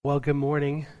Well, good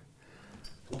morning.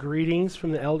 Greetings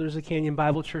from the elders of Canyon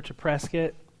Bible Church of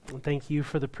Prescott. And thank you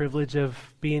for the privilege of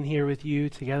being here with you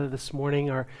together this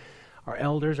morning. Our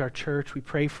elders, our church, we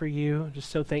pray for you. Just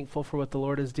so thankful for what the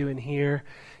Lord is doing here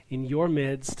in your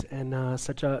midst, and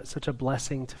such a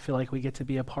blessing to feel like we get to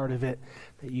be a part of it,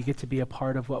 that you get to be a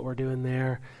part of what we're doing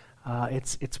there.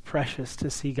 It's precious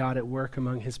to see God at work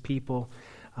among his people.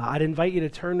 I'd invite you to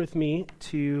turn with me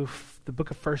to the book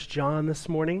of 1 John this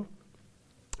morning.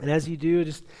 And as you do,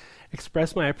 just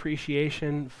express my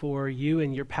appreciation for you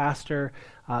and your pastor.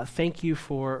 Thank you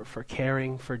for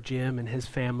caring for Jim and his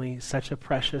family. Such a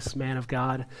precious man of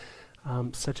God.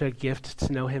 Such a gift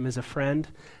to know him as a friend.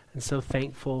 And so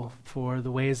thankful for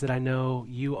the ways that I know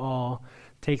you all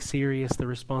take serious the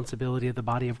responsibility of the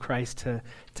body of Christ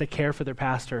to care for their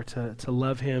pastor, to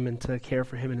love him and to care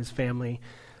for him and his family.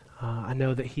 I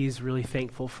know that he's really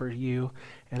thankful for you,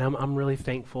 and I'm really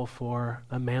thankful for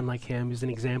a man like him who's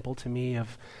an example to me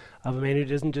of a man who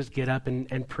doesn't just get up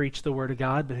and preach the word of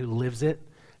God, but who lives it,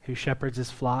 who shepherds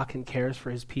his flock and cares for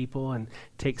his people and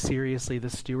takes seriously the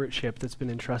stewardship that's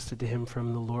been entrusted to him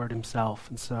from the Lord himself.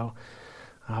 And so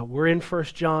we're in 1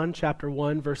 John chapter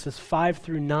 1, verses 5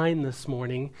 through 9 this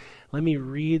morning. Let me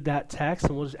read that text,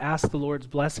 and we'll just ask the Lord's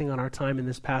blessing on our time in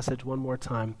this passage one more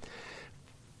time.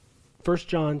 1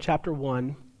 John chapter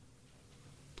 1,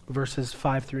 verses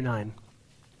 5 through 9.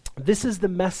 This is the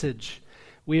message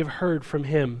we have heard from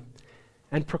him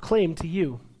and proclaimed to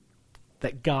you,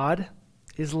 that God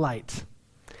is light,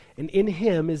 and in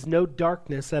him is no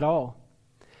darkness at all.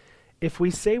 If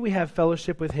we say we have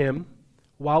fellowship with him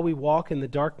while we walk in the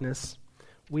darkness,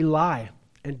 we lie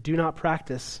and do not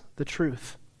practice the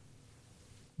truth.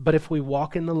 But if we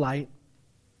walk in the light,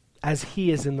 as he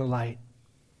is in the light,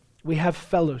 we have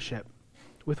fellowship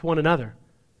with one another,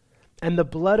 and the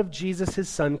blood of Jesus, his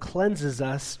Son, cleanses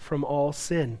us from all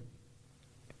sin.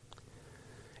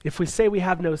 If we say we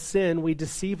have no sin, we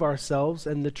deceive ourselves,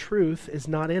 and the truth is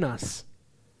not in us.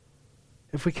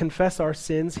 If we confess our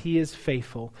sins, he is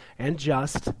faithful and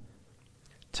just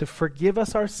to forgive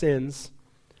us our sins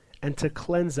and to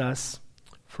cleanse us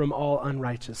from all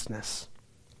unrighteousness.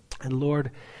 And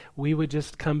Lord, we would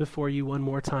just come before you one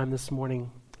more time this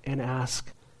morning and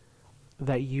ask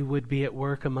that you would be at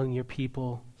work among your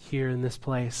people here in this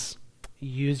place.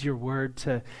 Use your word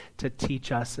to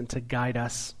teach us and to guide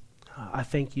us. I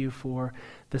thank you for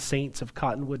the saints of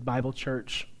Cottonwood Bible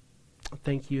Church.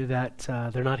 Thank you that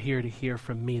they're not here to hear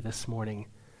from me this morning.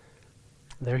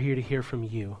 They're here to hear from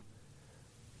you.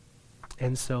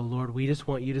 And so, Lord, we just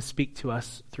want you to speak to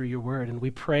us through your word. And we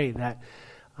pray that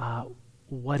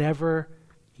whatever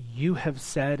you have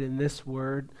said in this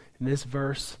word, in this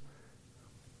verse,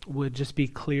 would just be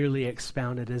clearly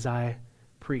expounded as I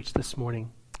preach this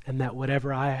morning, and that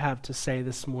whatever I have to say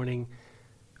this morning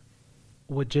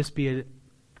would just be a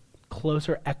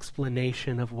closer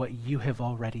explanation of what you have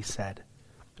already said.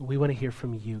 We want to hear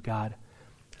from you, God.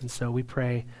 And so we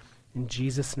pray in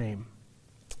Jesus' name,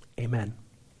 amen.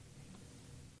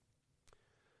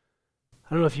 I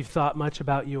don't know if you've thought much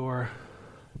about your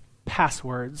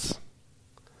passwords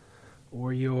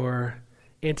or your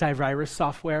antivirus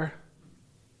software,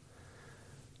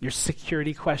 your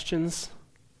security questions.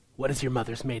 What is your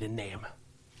mother's maiden name?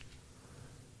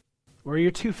 Or your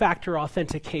two-factor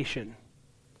authentication,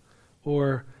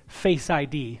 or Face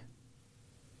ID.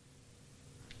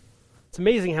 It's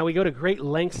amazing how we go to great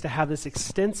lengths to have this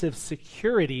extensive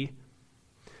security.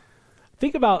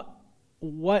 Think about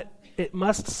what it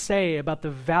must say about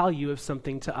the value of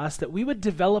something to us that we would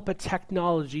develop a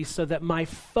technology so that my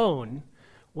phone,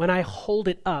 when I hold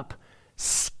it up,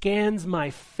 scans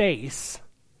my face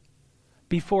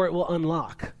before it will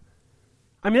unlock.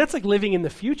 I mean, that's like living in the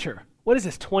future. What is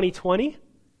this, 2020?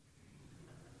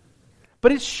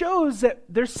 But it shows that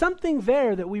there's something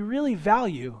there that we really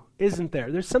value, isn't there?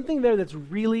 There's something there that's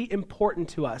really important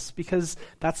to us, because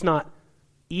that's not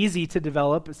easy to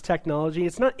develop as technology.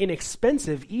 It's not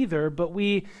inexpensive either, but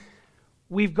we've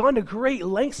gone to great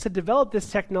lengths to develop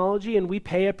this technology, and we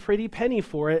pay a pretty penny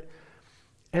for it.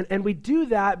 And we do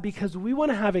that because we want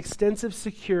to have extensive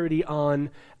security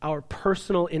on our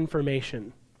personal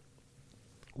information.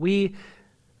 We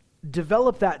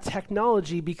develop that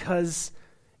technology because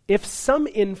if some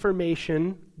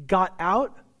information got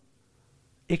out,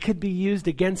 it could be used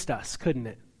against us, couldn't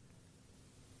it?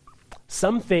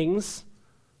 Some things,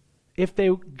 if they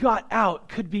got out,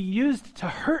 could be used to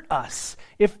hurt us.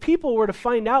 If people were to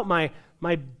find out my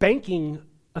banking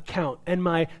account and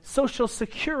my social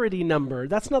security number,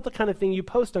 that's not the kind of thing you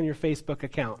post on your Facebook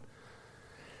account.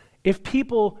 If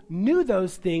people knew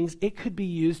those things, it could be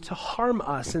used to harm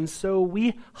us, and so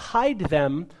we hide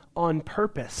them on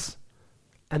purpose.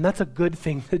 And that's a good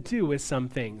thing to do with some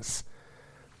things.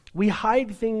 We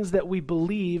hide things that we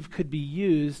believe could be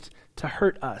used to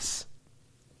hurt us.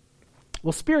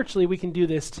 Well, spiritually, we can do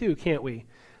this too, can't we?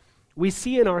 We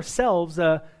see in ourselves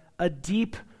a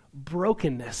deep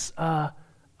brokenness, a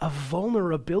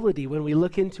vulnerability when we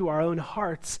look into our own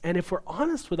hearts. And if we're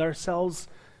honest with ourselves,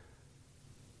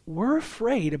 we're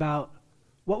afraid about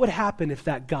what would happen if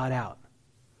that got out.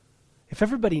 If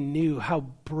everybody knew how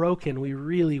broken we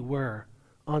really were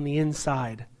on the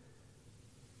inside,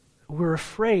 we're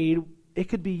afraid it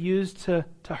could be used to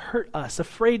hurt us,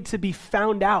 afraid to be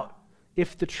found out.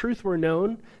 If the truth were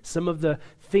known, some of the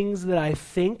things that I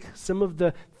think, some of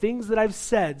the things that I've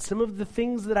said, some of the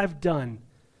things that I've done,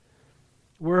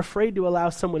 we're afraid to allow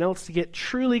someone else to get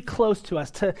truly close to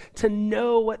us, to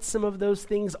know what some of those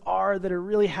things are that are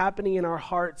really happening in our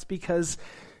hearts, because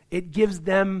it gives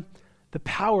them the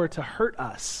power to hurt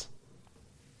us.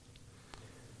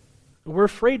 We're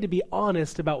afraid to be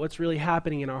honest about what's really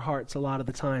happening in our hearts a lot of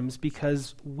the times,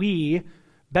 because we,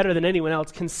 better than anyone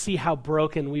else, can see how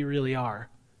broken we really are.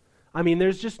 I mean,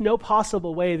 there's just no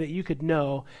possible way that you could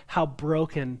know how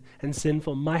broken and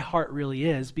sinful my heart really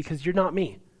is, because you're not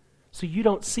me. So you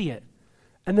don't see it.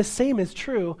 And the same is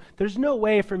true. There's no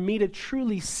way for me to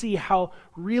truly see how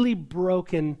really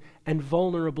broken and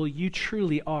vulnerable you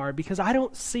truly are, because I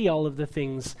don't see all of the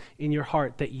things in your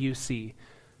heart that you see.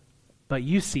 But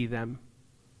you see them,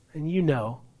 and you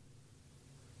know.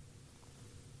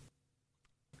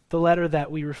 The letter that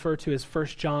we refer to as 1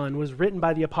 John was written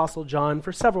by the Apostle John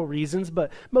for several reasons,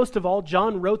 but most of all,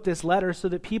 John wrote this letter so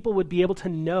that people would be able to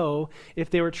know if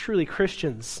they were truly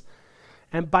Christians.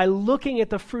 And by looking at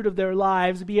the fruit of their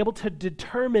lives, be able to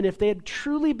determine if they had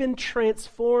truly been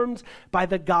transformed by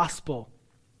the gospel.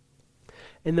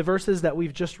 In the verses that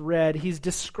we've just read, he's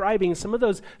describing some of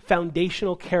those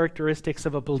foundational characteristics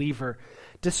of a believer,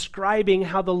 describing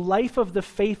how the life of the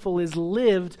faithful is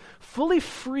lived fully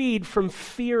freed from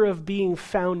fear of being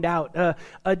found out,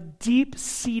 a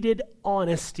deep-seated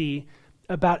honesty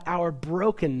about our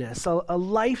brokenness, a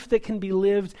life that can be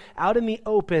lived out in the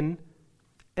open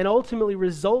and ultimately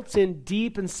results in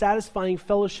deep and satisfying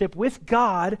fellowship with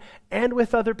God and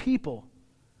with other people.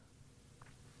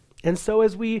 And so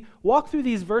as we walk through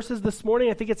these verses this morning,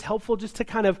 I think it's helpful just to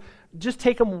kind of just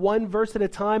take them one verse at a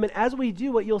time. And as we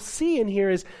do, what you'll see in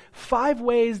here is 5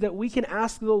 ways that we can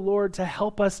ask the Lord to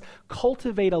help us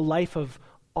cultivate a life of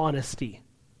honesty.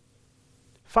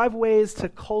 5 ways to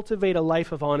cultivate a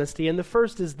life of honesty. And the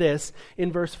first is this,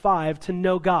 in verse 5, to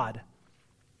know God.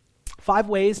 5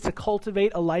 ways to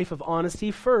cultivate a life of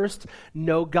honesty. First,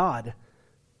 know God.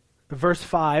 Verse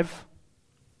 5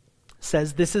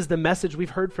 says, "This is the message we've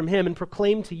heard from him and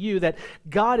proclaimed to you, that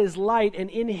God is light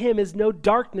and in him is no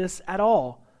darkness at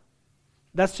all."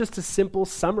 That's just a simple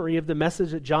summary of the message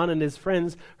that John and his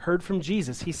friends heard from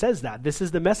Jesus. He says that. This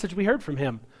is the message we heard from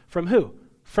him. From who?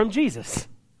 From Jesus.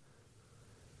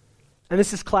 And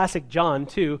this is classic John,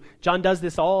 too. John does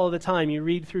this all the time. You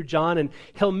read through John, and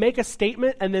he'll make a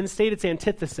statement and then state its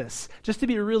antithesis. Just to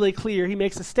be really clear, he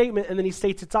makes a statement and then he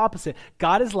states its opposite.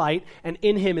 God is light, and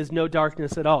in him is no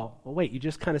darkness at all. Well, wait, you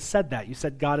just kind of said that. You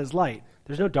said God is light.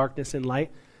 There's no darkness in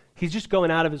light. He's just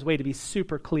going out of his way to be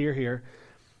super clear here.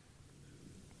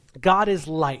 God is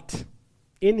light.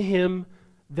 In him,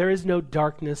 there is no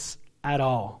darkness at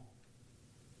all.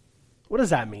 What does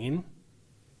that mean?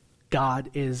 God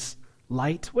is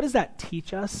light. What does that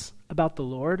teach us about the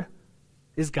Lord?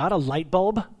 Is God a light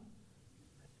bulb?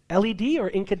 LED or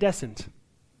incandescent?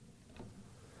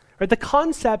 Right, the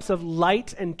concepts of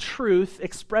light and truth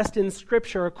expressed in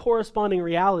Scripture are corresponding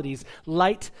realities.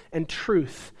 Light and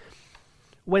truth.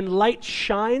 When light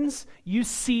shines, you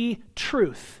see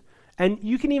truth. And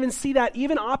you can even see that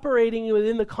even operating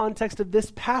within the context of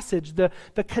this passage, the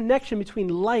connection between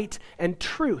light and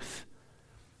truth.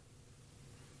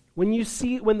 When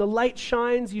the light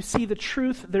shines, you see the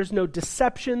truth. There's no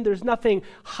deception. There's nothing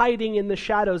hiding in the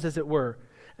shadows, as it were.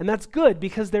 And that's good,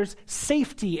 because there's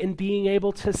safety in being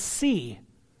able to see.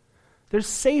 There's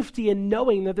safety in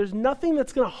knowing that there's nothing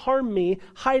that's going to harm me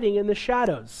hiding in the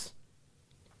shadows.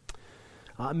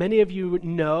 Many of you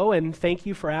know, and thank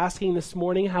you for asking this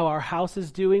morning, how our house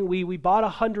is doing. We bought a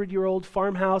 100-year-old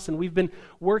farmhouse, and we've been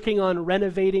working on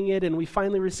renovating it, and we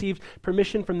finally received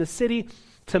permission from the city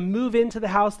to move into the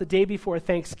house the day before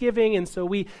Thanksgiving. And so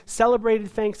we celebrated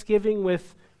Thanksgiving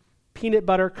with peanut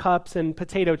butter cups and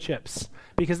potato chips,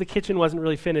 because the kitchen wasn't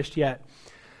really finished yet.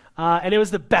 And it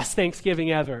was the best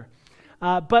Thanksgiving ever.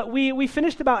 But we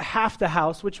finished about half the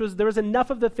house, there was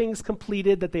enough of the things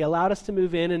completed that they allowed us to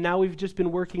move in, and now we've just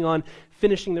been working on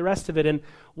finishing the rest of it. And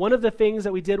one of the things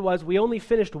that we did was we only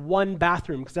finished one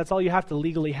bathroom, because that's all you have to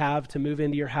legally have to move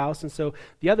into your house. And so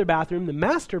the other bathroom, the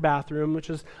master bathroom, which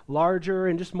is larger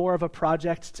and just more of a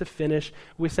project to finish,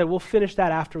 we said we'll finish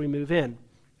that after we move in.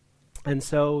 And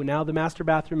so now the master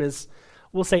bathroom is,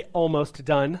 we'll say, almost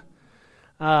done.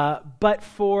 But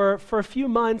for a few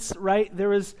months, right, there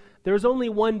was only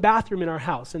one bathroom in our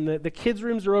house, and the kids'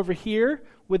 rooms are over here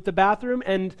with the bathroom,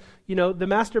 and the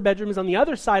master bedroom is on the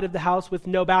other side of the house with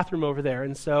no bathroom over there.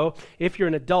 And so if you're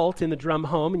an adult in the Drum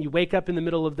home and you wake up in the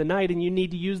middle of the night and you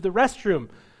need to use the restroom,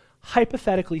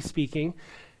 hypothetically speaking,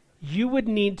 you would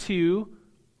need to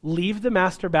leave the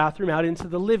master bathroom out into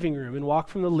the living room and walk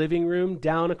from the living room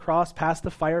down across past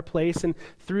the fireplace and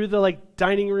through the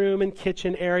dining room and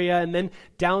kitchen area and then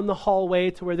down the hallway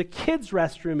to where the kids'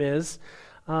 restroom is,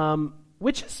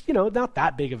 which is, not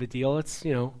that big of a deal. It's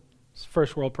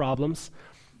first world problems.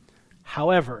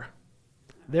 However,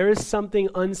 there is something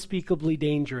unspeakably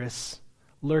dangerous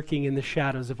lurking in the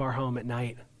shadows of our home at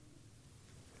night.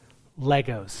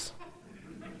 Legos.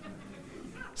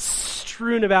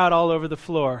 Strewn about all over the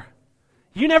floor.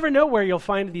 You never know where you'll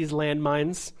find these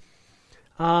landmines.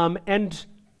 And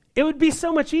it would be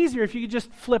so much easier if you could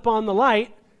just flip on the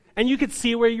light and you could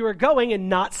see where you were going and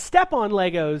not step on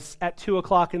Legos at 2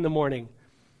 o'clock in the morning.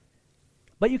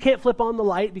 But you can't flip on the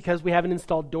light because we haven't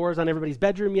installed doors on everybody's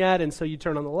bedroom yet, and so you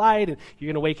turn on the light and you're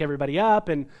going to wake everybody up.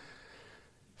 And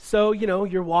so,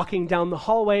 you're walking down the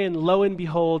hallway, and lo and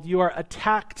behold, you are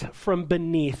attacked from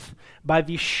beneath by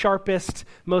the sharpest,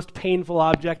 most painful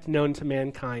object known to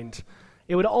mankind.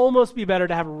 It would almost be better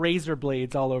to have razor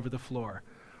blades all over the floor.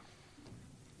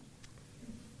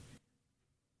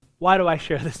 Why do I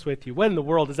share this with you? What in the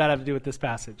world does that have to do with this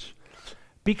passage?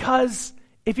 Because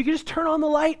if you could just turn on the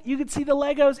light, you could see the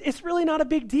Legos. It's really not a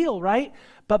big deal, right?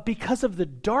 But because of the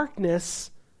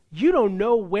darkness, you don't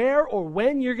know where or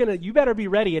when you better be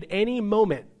ready at any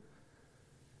moment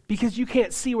because you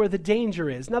can't see where the danger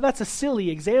is. Now, that's a silly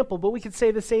example, but we could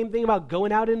say the same thing about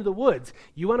going out into the woods.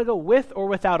 You want to go with or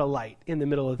without a light in the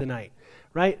middle of the night,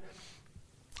 right?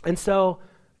 And so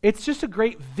it's just a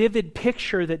great vivid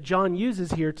picture that John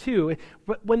uses here too.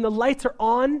 When the lights are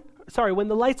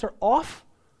off,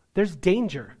 there's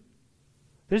danger.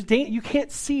 You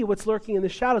can't see what's lurking in the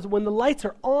shadows. When the lights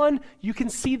are on, you can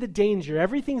see the danger.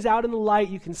 Everything's out in the light.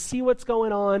 You can see what's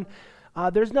going on.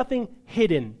 There's nothing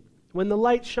hidden. When the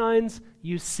light shines,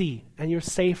 you see, and you're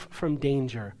safe from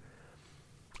danger.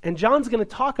 And John's going to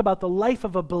talk about the life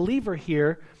of a believer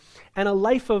here and a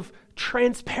life of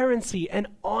transparency and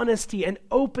honesty and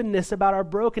openness about our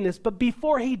brokenness. But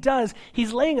before he does,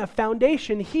 he's laying a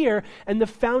foundation here, and the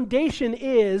foundation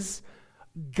is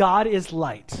God is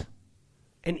light.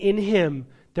 And in him,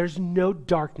 there's no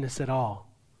darkness at all.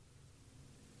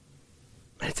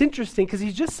 It's interesting because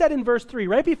he just said in verse 3,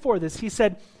 right before this, he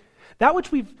said, that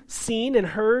which we've seen and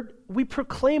heard, we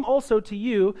proclaim also to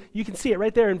you. You can see it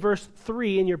right there in verse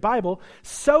 3 in your Bible.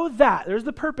 So that, there's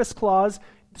the purpose clause,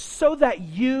 so that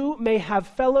you may have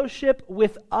fellowship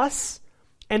with us.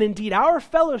 And indeed, our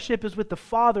fellowship is with the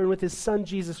Father and with his Son,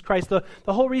 Jesus Christ. The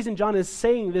whole reason John is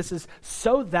saying this is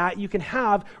so that you can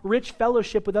have rich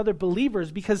fellowship with other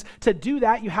believers, because to do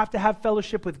that, you have to have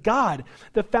fellowship with God.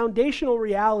 The foundational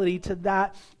reality to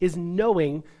that is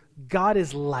knowing God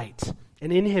is light,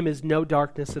 and in him is no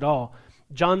darkness at all.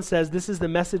 John says this is the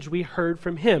message we heard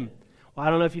from him. Well, I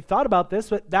don't know if you've thought about this,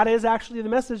 but that is actually the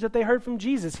message that they heard from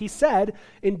Jesus. He said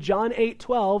in John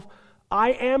 8:12,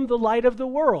 I am the light of the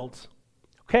world.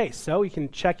 Okay, so you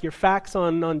can check your facts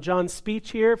on John's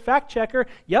speech here. Fact checker.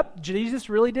 Yep, Jesus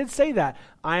really did say that.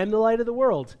 I am the light of the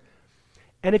world.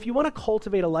 And if you want to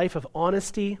cultivate a life of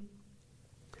honesty,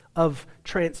 of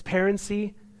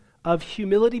transparency, of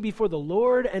humility before the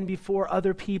Lord and before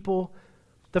other people,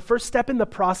 the first step in the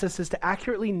process is to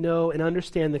accurately know and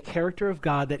understand the character of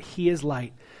God, that he is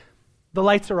light. The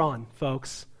lights are on,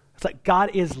 folks. It's like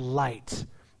God is light.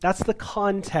 That's the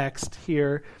context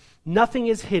here. Nothing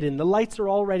is hidden. The lights are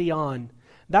already on.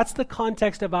 That's the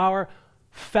context of our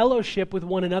fellowship with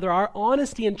one another. Our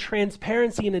honesty and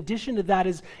transparency, in addition to that,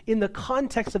 is in the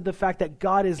context of the fact that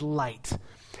God is light.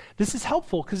 This is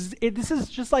helpful because this is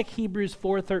just like Hebrews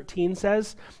 4:13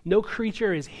 says, no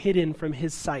creature is hidden from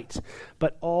his sight,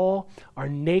 but all are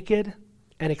naked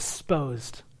and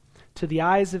exposed to the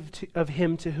eyes of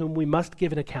him to whom we must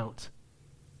give an account.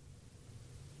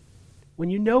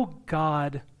 When you know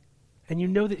God and you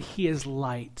know that he is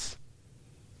light,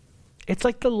 it's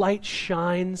like the light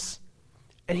shines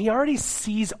and he already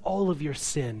sees all of your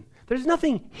sin. There's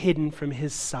nothing hidden from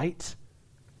his sight.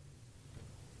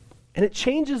 And it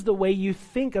changes the way you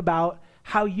think about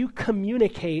how you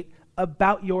communicate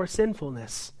about your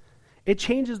sinfulness. It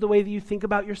changes the way that you think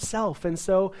about yourself. And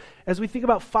so, as we think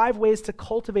about 5 ways to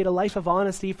cultivate a life of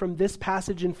honesty from this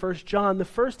passage in 1 John, the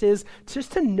first is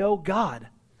just to know God,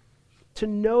 to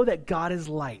know that God is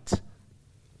light.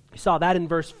 You saw that in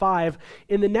verse 5.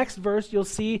 In the next verse, you'll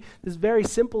see this very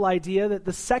simple idea that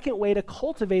the second way to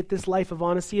cultivate this life of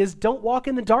honesty is don't walk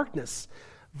in the darkness.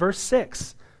 Verse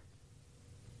 6.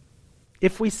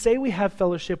 If we say we have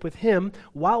fellowship with him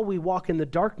while we walk in the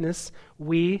darkness,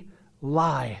 we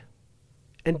lie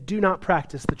and do not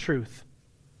practice the truth.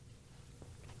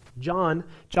 John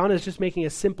is just making a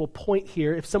simple point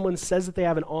here. If someone says that they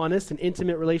have an honest and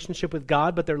intimate relationship with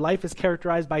God, but their life is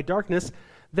characterized by darkness,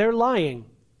 they're lying.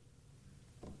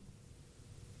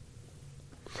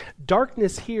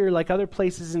 Darkness here, like other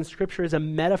places in Scripture, is a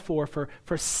metaphor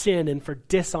for sin and for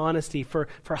dishonesty, for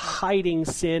hiding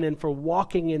sin and for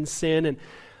walking in sin.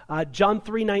 And John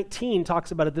 3:19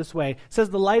 talks about it this way. It says,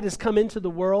 the light has come into the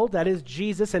world, that is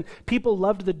Jesus, and people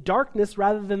loved the darkness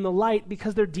rather than the light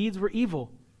because their deeds were evil.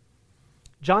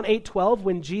 John 8:12,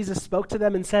 when Jesus spoke to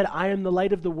them and said, I am the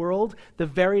light of the world, the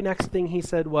very next thing he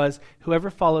said was, whoever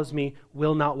follows me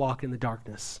will not walk in the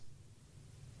darkness.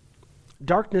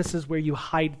 Darkness is where you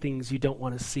hide things you don't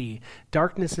want to see.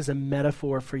 Darkness is a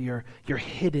metaphor for your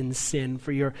hidden sin,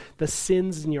 for the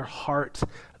sins in your heart,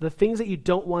 the things that you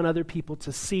don't want other people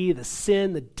to see, the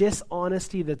sin, the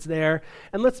dishonesty that's there.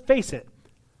 And let's face it,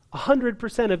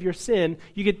 100% of your sin,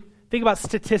 you could think about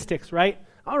statistics, right?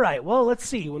 All right, well, let's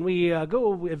see. When we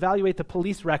go evaluate the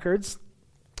police records,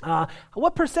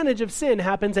 what percentage of sin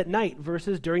happens at night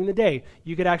versus during the day?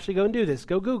 You could actually go and do this.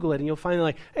 Go Google it, and you'll find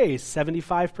like, hey,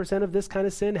 75% of this kind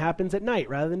of sin happens at night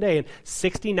rather than day, and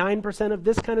 69% of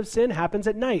this kind of sin happens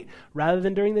at night rather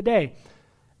than during the day.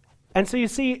 And so you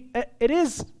see, it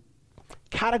is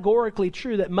categorically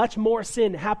true that much more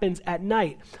sin happens at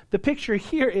night. The picture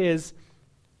here is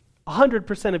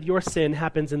 100% of your sin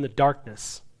happens in the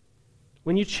darkness.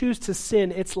 When you choose to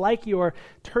sin, it's like you're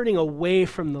turning away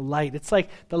from the light. It's like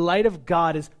the light of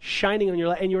God is shining on your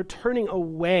light, and you're turning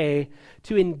away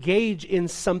to engage in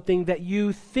something that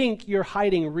you think you're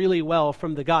hiding really well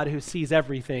from the God who sees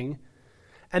everything.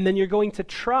 And then you're going to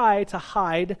try to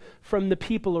hide from the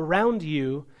people around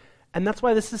you. And that's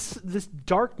why this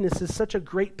darkness is such a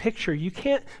great picture. You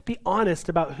can't be honest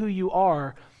about who you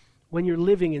are when you're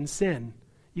living in sin.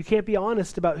 You can't be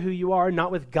honest about who you are, not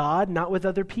with God, not with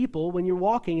other people, when you're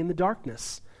walking in the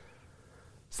darkness.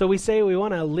 So we say we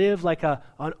want to live like an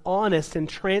honest and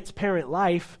transparent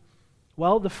life.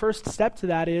 Well, the first step to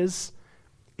that is,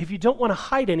 if you don't want to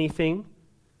hide anything,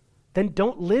 then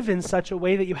don't live in such a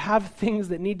way that you have things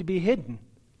that need to be hidden.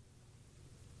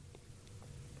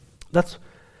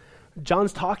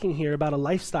 John's talking here about a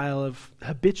lifestyle of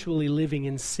habitually living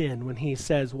in sin when he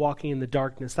says walking in the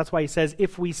darkness. That's why he says,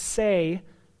 if we say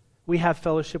we have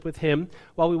fellowship with him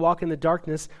while we walk in the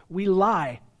darkness, we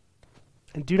lie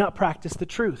and do not practice the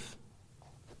truth.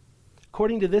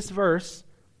 According to this verse,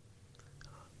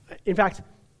 in fact,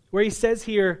 where he says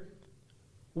here,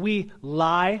 we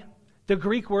lie, the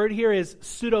Greek word here is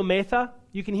pseudometha.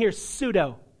 You can hear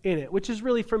pseudo in it, which is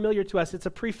really familiar to us. It's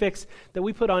a prefix that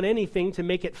we put on anything to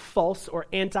make it false or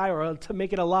anti or to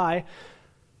make it a lie.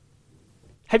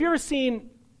 Have you ever seen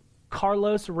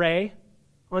Carlos Ray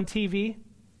on TV?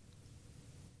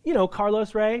 You know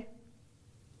Carlos Ray?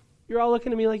 You're all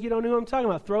looking at me like you don't know who I'm talking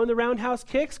about. Throwing the roundhouse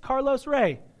kicks? Carlos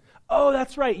Ray. Oh,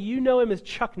 that's right. You know him as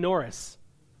Chuck Norris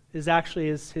is actually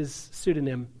his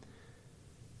pseudonym.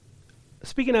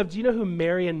 Speaking of, do you know who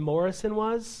Marion Morrison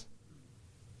was?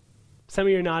 Some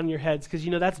of you are nodding your heads because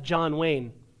you know that's John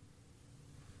Wayne.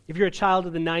 If you're a child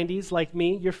of the 90s like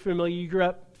me, you grew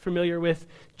up familiar with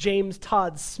James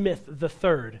Todd Smith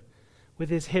III with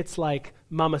his hits like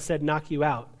Mama Said Knock You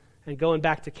Out and Going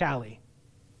Back to Cali.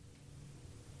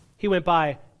 He went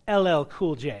by LL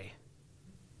Cool J,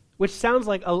 which sounds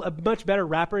like a much better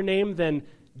rapper name than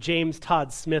James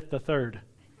Todd Smith III.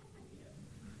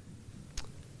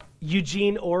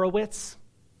 Eugene Orowitz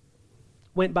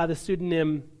went by the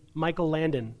pseudonym Michael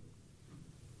Landon.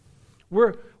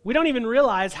 We don't even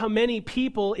realize how many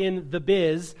people in the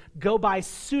biz go by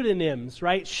pseudonyms,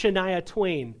 right? Shania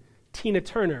Twain, Tina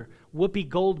Turner, Whoopi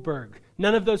Goldberg.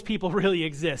 None of those people really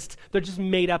exist. They're just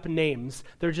made-up names.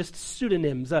 They're just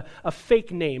pseudonyms, a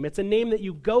fake name. It's a name that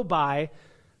you go by,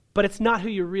 but it's not who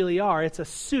you really are. It's a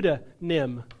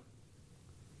pseudonym.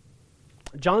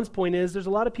 John's point is there's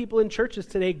a lot of people in churches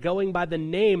today going by the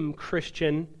name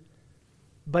Christian,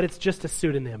 but it's just a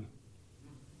pseudonym.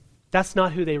 That's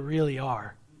not who they really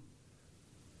are.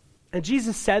 And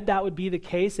Jesus said that would be the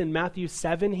case in Matthew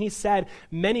 7. He said,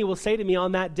 many will say to me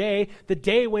on that day, the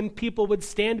day when people would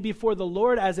stand before the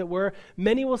Lord, as it were,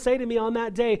 many will say to me on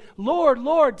that day, Lord,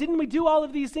 Lord, didn't we do all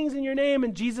of these things in your name?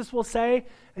 And Jesus will say,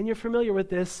 and you're familiar with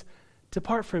this,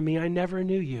 depart from me, I never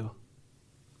knew you.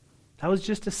 That was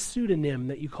just a pseudonym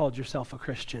that you called yourself a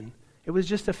Christian. It was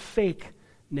just a fake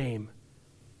name.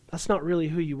 That's not really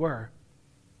who you were.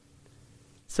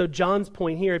 So John's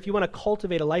point here, if you want to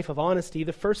cultivate a life of honesty,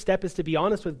 the first step is to be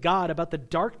honest with God about the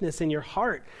darkness in your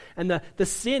heart and the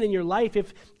sin in your life.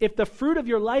 If the fruit of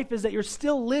your life is that you're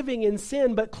still living in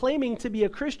sin but claiming to be a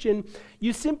Christian,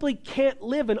 you simply can't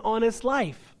live an honest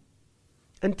life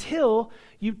until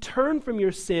you turn from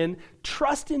your sin,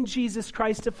 trust in Jesus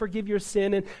Christ to forgive your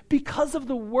sin, and because of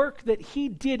the work that he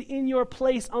did in your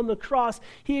place on the cross,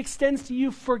 he extends to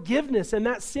you forgiveness, and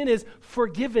that sin is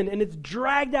forgiven, and it's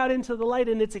dragged out into the light,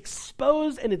 and it's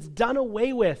exposed, and it's done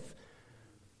away with.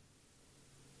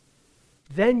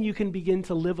 Then you can begin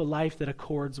to live a life that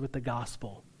accords with the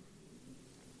gospel.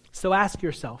 So ask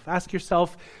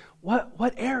yourself,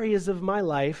 what areas of my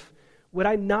life would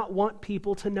I not want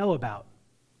people to know about?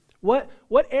 What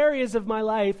areas of my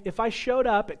life, if I showed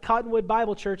up at Cottonwood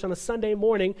Bible Church on a Sunday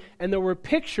morning and there were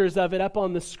pictures of it up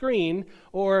on the screen,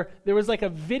 or there was like a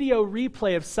video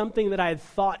replay of something that I had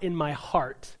thought in my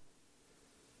heart,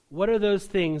 what are those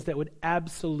things that would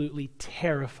absolutely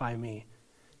terrify me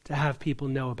to have people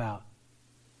know about?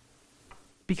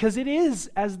 Because it is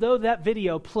as though that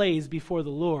video plays before the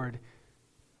Lord.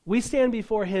 We stand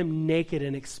before him naked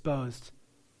and exposed.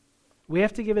 We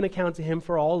have to give an account to him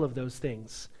for all of those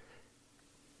things.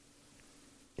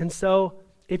 And so,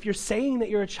 if you're saying that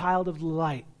you're a child of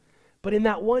light, but in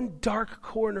that one dark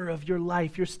corner of your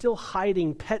life, you're still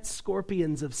hiding pet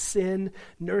scorpions of sin,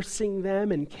 nursing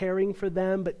them and caring for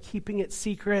them, but keeping it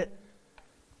secret,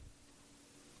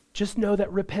 just know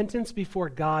that repentance before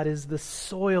God is the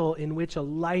soil in which a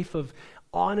life of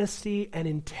honesty and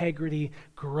integrity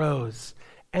grows.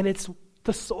 And it's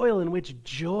the soil in which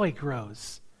joy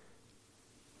grows.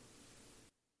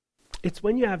 It's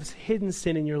when you have hidden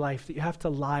sin in your life that you have to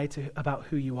lie about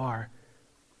who you are.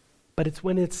 But it's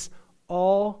when it's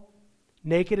all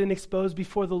naked and exposed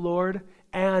before the Lord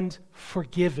and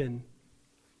forgiven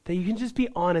that you can just be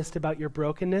honest about your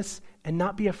brokenness and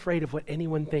not be afraid of what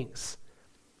anyone thinks.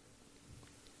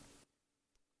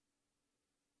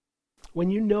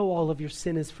 When you know all of your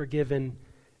sin is forgiven,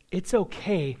 it's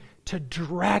okay to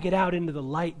drag it out into the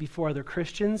light before other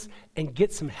Christians and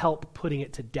get some help putting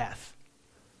it to death.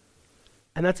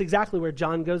 And that's exactly where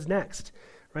John goes next,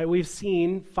 right? We've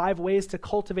seen 5 ways to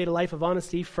cultivate a life of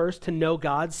honesty. First, to know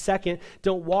God. Second,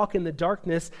 don't walk in the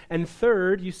darkness. And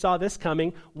third, you saw this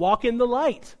coming, walk in the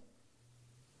light.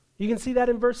 You can see that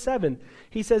in verse 7.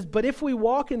 He says, but if we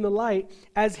walk in the light,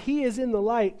 as he is in the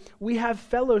light, we have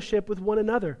fellowship with one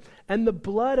another. And the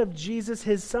blood of Jesus,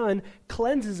 his son,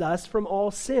 cleanses us from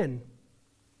all sin.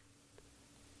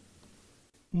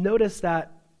 Notice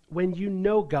that when you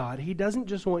know God, he doesn't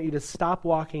just want you to stop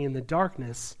walking in the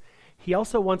darkness. He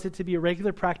also wants it to be a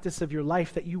regular practice of your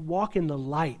life that you walk in the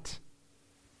light.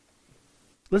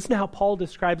 Listen to how Paul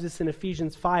describes this in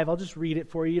Ephesians 5. I'll just read it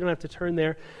for you. You don't have to turn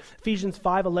there. Ephesians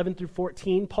 5, 11 through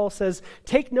 14. Paul says,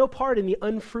 take no part in the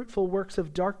unfruitful works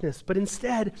of darkness, but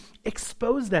instead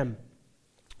expose them.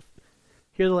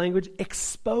 Hear the language,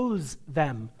 expose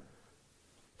them.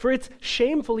 For it's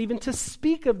shameful even to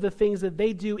speak of the things that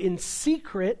they do in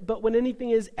secret, but when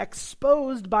anything is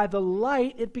exposed by the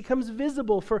light, it becomes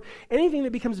visible. For anything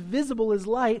that becomes visible is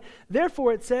light.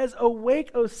 Therefore it says, awake,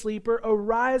 O sleeper,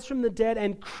 arise from the dead,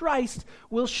 and Christ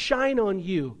will shine on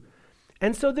you.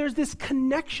 And so there's this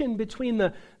connection between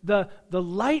the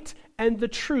light and the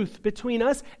truth, between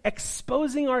us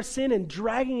exposing our sin and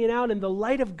dragging it out, and the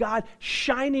light of God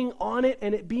shining on it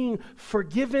and it being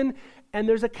forgiven. And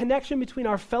there's a connection between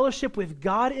our fellowship with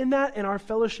God in that and our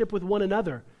fellowship with one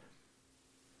another.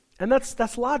 And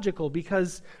that's logical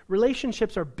because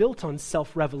relationships are built on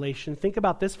self-revelation. Think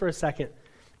about this for a second.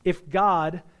 If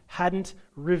God hadn't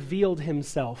revealed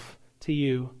himself to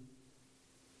you,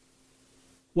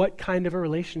 what kind of a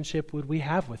relationship would we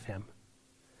have with him?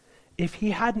 If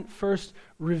he hadn't first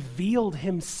revealed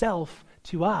himself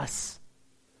to us,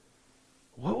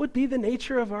 what would be the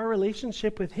nature of our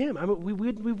relationship with him? I mean, we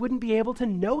wouldn't be able to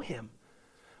know him.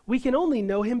 We can only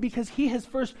know him because he has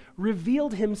first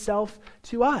revealed himself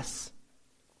to us.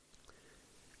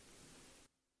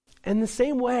 And the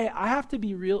same way, I have to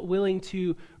be willing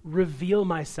to reveal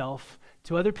myself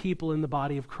to other people in the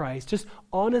body of Christ. Just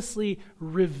honestly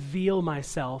reveal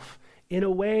myself in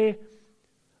a way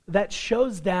that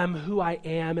shows them who I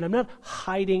am. And I'm not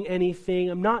hiding anything.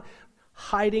 I'm not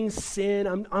hiding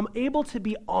sin. I'm able to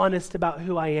be honest about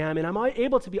who I am, and I'm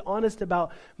able to be honest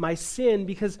about my sin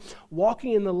because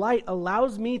walking in the light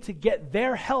allows me to get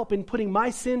their help in putting my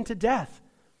sin to death.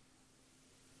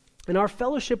 And our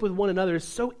fellowship with one another is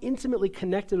so intimately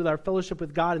connected with our fellowship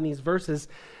with God in these verses.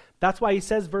 That's why he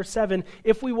says, verse 7,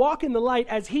 if we walk in the light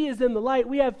as he is in the light,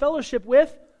 we have fellowship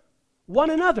with one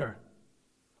another.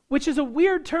 Which is a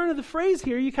weird turn of the phrase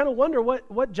here. You kind of wonder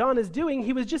what John is doing.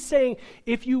 He was just saying,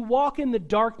 if you walk in the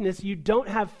darkness, you don't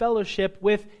have fellowship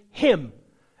with him.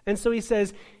 And so he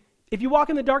says, if you walk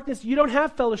in the darkness, you don't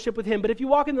have fellowship with him. But if you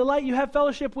walk in the light, you have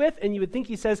fellowship with, and you would think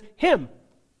he says him.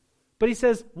 But he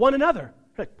says one another.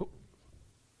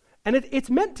 And it's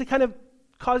meant to kind of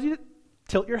cause you to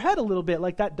tilt your head a little bit,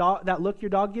 like that look your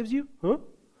dog gives you. Huh?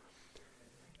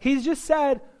 He's just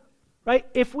said, right,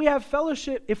 if we have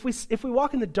fellowship, if we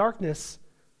walk in the darkness,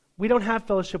 we don't have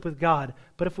fellowship with God.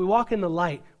 But if we walk in the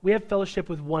light, we have fellowship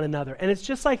with one another. And it's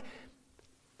just like,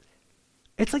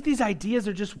 it's like these ideas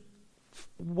are just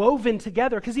woven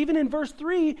together. Because even in verse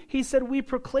 3, he said, we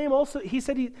proclaim also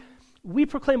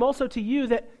to you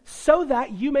that so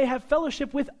that you may have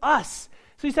fellowship with us.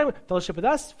 So he said, fellowship with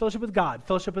us, fellowship with God,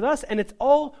 fellowship with us, and it's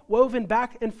all woven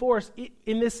back and forth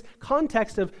in this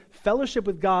context of fellowship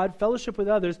with God, fellowship with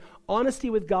others, honesty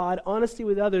with God, honesty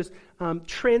with others,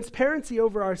 transparency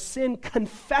over our sin,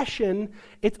 confession.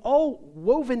 It's all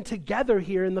woven together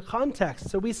here in the context.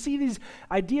 So we see these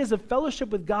ideas of fellowship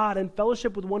with God and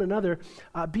fellowship with one another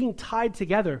being tied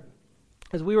together.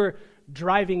 As we were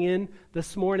driving in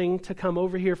this morning to come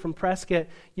over here from Prescott,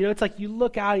 it's like you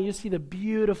look out and you see the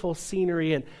beautiful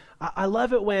scenery, and I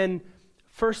love it when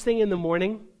first thing in the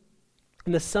morning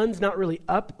and the sun's not really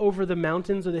up over the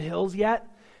mountains or the hills yet,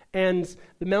 and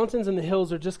the mountains and the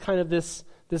hills are just kind of this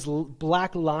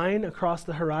black line across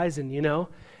the horizon,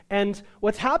 And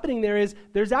what's happening there is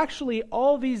there's actually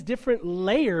all these different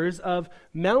layers of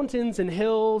mountains and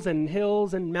hills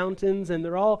and mountains, and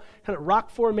they're all kind of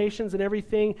rock formations and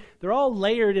everything. They're all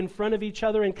layered in front of each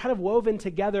other and kind of woven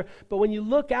together. But when you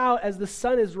look out as the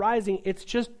sun is rising, it's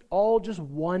just all just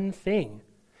one thing.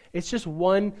 It's just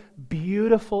one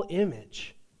beautiful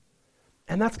image.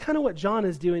 And that's kind of what John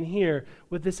is doing here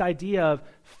with this idea of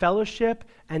fellowship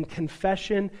and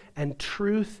confession and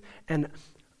truth and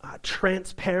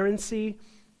transparency.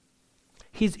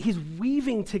 He's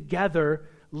weaving together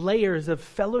layers of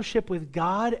fellowship with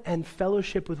God and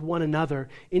fellowship with one another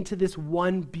into this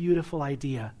one beautiful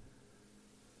idea.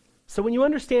 So when you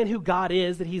understand who God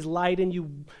is, that he's light, and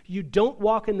you don't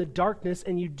walk in the darkness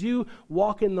and you do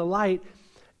walk in the light,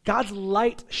 God's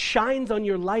light shines on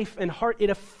your life and heart.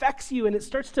 It affects you, and it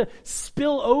starts to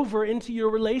spill over into your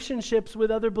relationships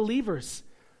with other believers.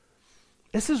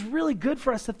 This is really good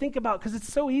for us to think about because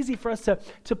it's so easy for us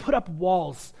to put up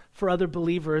walls for other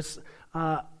believers,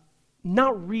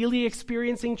 not really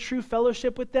experiencing true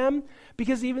fellowship with them,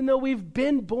 because even though we've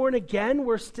been born again,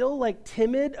 we're still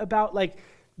timid about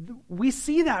we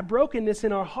see that brokenness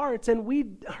in our hearts, and we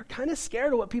are kind of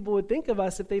scared of what people would think of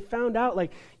us if they found out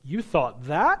you thought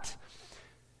that?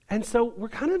 And so we're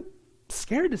kind of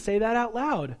scared to say that out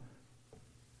loud.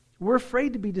 We're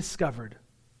afraid to be discovered.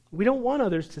 We don't want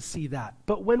others to see that.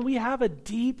 But when we have a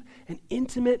deep and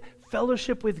intimate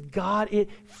fellowship with God, it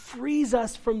frees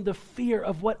us from the fear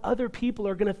of what other people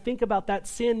are going to think about that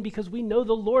sin, because we know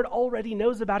the Lord already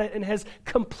knows about it and has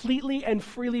completely and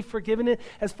freely forgiven it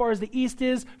as far as the east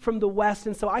is from the west.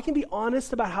 And so I can be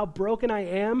honest about how broken I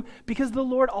am because the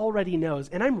Lord already knows,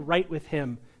 and I'm right with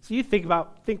him. So you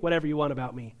think whatever you want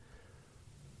about me.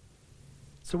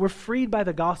 So we're freed by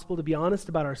the gospel to be honest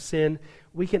about our sin.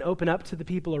 We can open up to the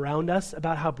people around us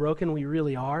about how broken we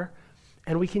really are,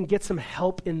 and we can get some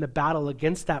help in the battle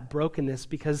against that brokenness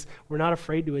because we're not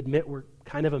afraid to admit we're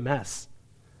kind of a mess.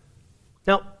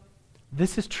 Now,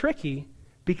 this is tricky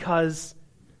because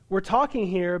we're talking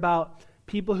here about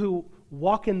people who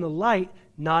walk in the light,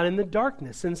 not in the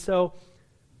darkness. And so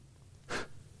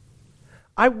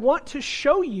I want to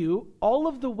show you all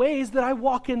of the ways that I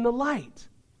walk in the light.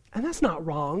 And that's not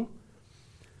wrong.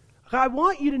 I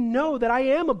want you to know that I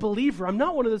am a believer. I'm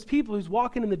not one of those people who's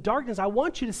walking in the darkness. I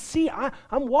want you to see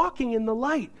I'm walking in the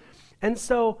light. And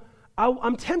so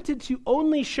I'm tempted to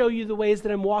only show you the ways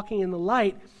that I'm walking in the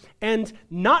light and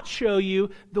not show you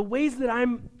the ways that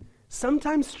I'm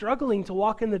sometimes struggling to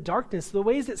walk in the darkness, the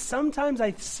ways that sometimes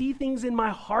I see things in my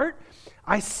heart,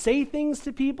 I say things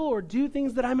to people or do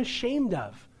things that I'm ashamed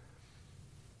of.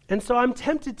 And so I'm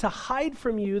tempted to hide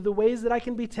from you the ways that I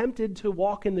can be tempted to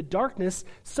walk in the darkness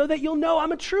so that you'll know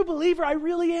I'm a true believer. I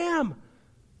really am.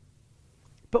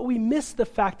 But we miss the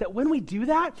fact that when we do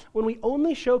that, when we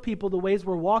only show people the ways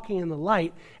we're walking in the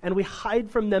light and we hide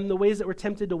from them the ways that we're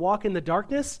tempted to walk in the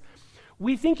darkness,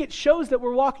 we think it shows that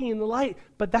we're walking in the light,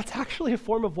 but that's actually a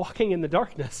form of walking in the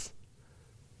darkness.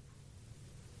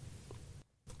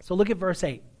 So look at verse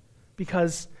 8,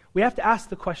 because we have to ask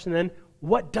the question then,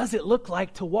 what does it look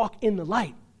like to walk in the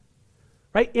light?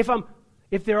 Right?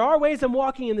 If there are ways I'm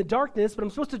walking in the darkness, but I'm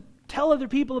supposed to tell other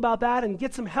people about that and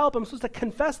get some help, I'm supposed to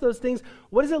confess those things,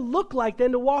 what does it look like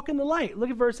then to walk in the light? Look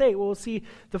at verse 8. We'll see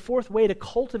the fourth way to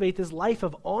cultivate this life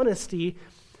of honesty.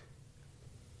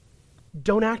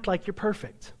 Don't act like you're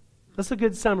perfect. That's a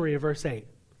good summary of verse 8.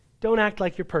 Don't act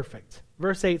like you're perfect.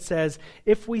 Verse 8 says,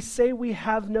 if we say we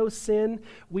have no sin,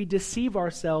 we deceive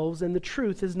ourselves and the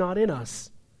truth is not in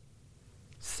us.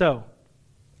 So,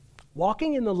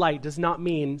 walking in the light does not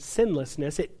mean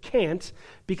sinlessness. It can't,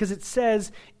 because it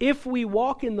says, if we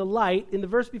walk in the light, in the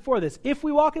verse before this, if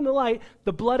we walk in the light,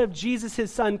 the blood of Jesus,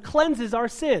 his son, cleanses our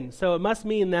sin. So it must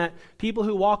mean that people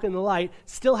who walk in the light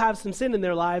still have some sin in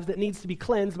their lives that needs to be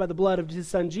cleansed by the blood of his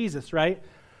son Jesus, right?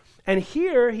 And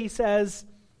here he says,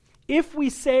 if we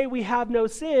say we have no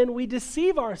sin, we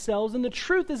deceive ourselves and the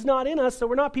truth is not in us, so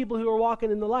we're not people who are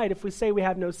walking in the light if we say we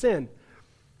have no sin.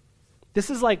 This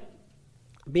is like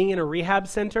being in a rehab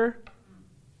center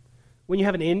when you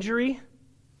have an injury,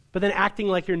 but then acting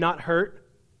like you're not hurt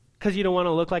because you don't want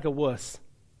to look like a wuss.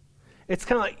 It's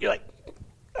kind of like, you're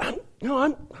like, no,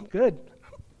 I'm good.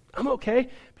 I'm okay.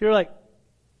 People are like,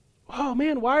 oh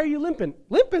man, why are you limping?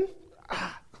 Limping?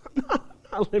 I'm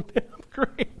not limping. I'm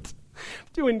great. I'm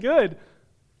doing good.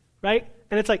 Right?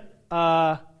 And it's like,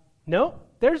 no,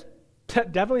 there's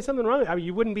definitely something wrong. I mean,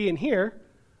 you wouldn't be in here.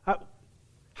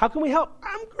 How can we help?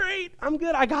 I'm great. I'm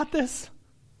good. I got this.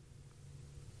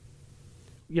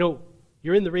 You know,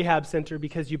 you're in the rehab center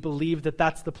because you believe that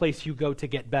that's the place you go to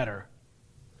get better.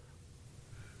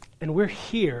 And we're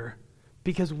here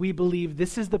because we believe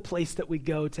this is the place that we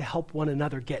go to help one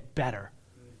another get better.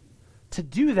 To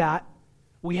do that,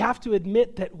 we have to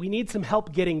admit that we need some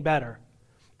help getting better.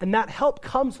 And that help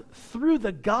comes through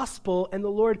the gospel, and the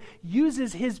Lord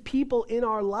uses his people in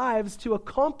our lives to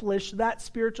accomplish that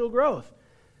spiritual growth.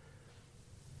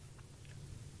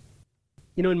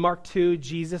 You know, in Mark 2,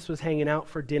 Jesus was hanging out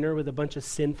for dinner with a bunch of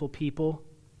sinful people.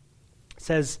 It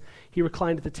says he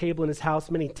reclined at the table in his house.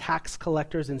 Many tax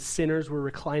collectors and sinners were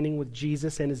reclining with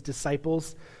Jesus and his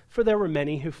disciples, for there were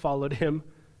many who followed him.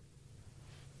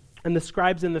 And the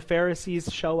scribes and the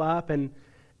Pharisees show up, and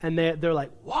they're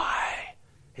like, why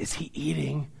is he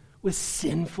eating with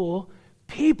sinful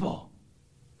people?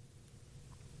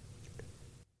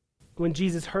 When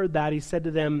Jesus heard that, he said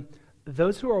to them,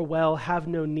 those who are well have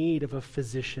no need of a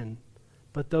physician,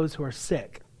 but those who are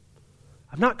sick.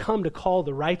 I've not come to call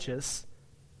the righteous,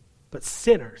 but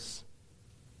sinners.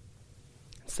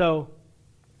 So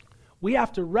we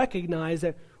have to recognize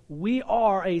that we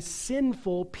are a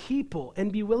sinful people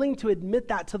and be willing to admit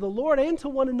that to the Lord and to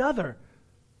one another.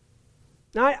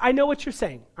 Now, I know what you're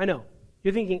saying. I know.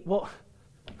 You're thinking, well,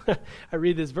 I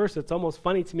read this verse, it's almost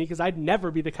funny to me because I'd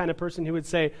never be the kind of person who would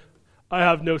say, I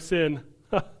have no sin.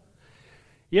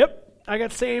 Yep, I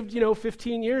got saved,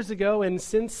 15 years ago, and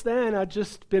since then I've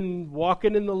just been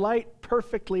walking in the light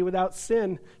perfectly without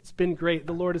sin. It's been great.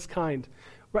 The Lord is kind.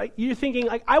 Right? You're thinking,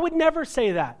 like, I would never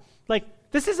say that. Like,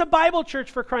 this is a Bible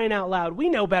church, for crying out loud. We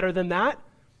know better than that.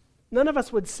 None of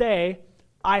us would say,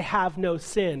 I have no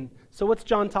sin. So what's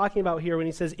John talking about here when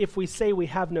he says, if we say we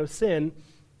have no sin?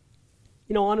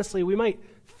 Honestly, we might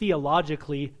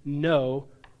theologically know,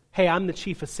 hey, I'm the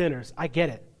chief of sinners. I get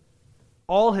it.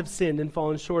 All have sinned and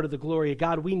fallen short of the glory of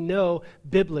God. We know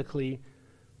biblically.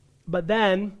 But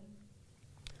then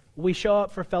we show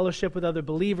up for fellowship with other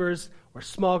believers or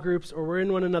small groups, or we're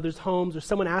in one another's homes, or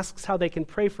someone asks how they can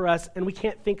pray for us, and we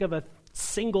can't think of a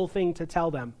single thing to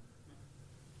tell them.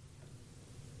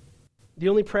 The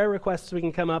only prayer requests we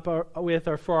can come up with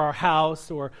are for our house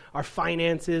or our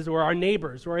finances or our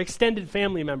neighbors or our extended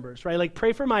family members, right? Like,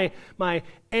 pray for my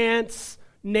aunt's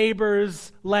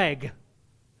neighbor's leg.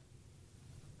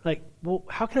 Like, well,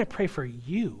 how can I pray for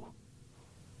you?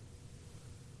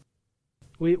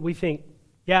 We think,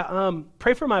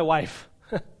 pray for my wife.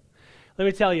 Let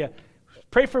me tell you,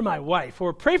 pray for my wife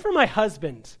or pray for my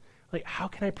husband. Like, how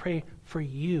can I pray for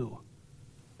you?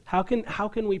 How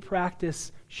can we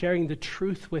practice sharing the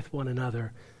truth with one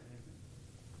another?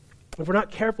 If we're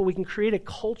not careful, we can create a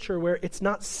culture where it's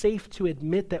not safe to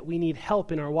admit that we need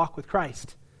help in our walk with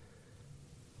Christ.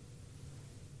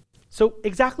 So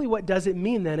exactly what does it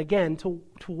mean then, again, to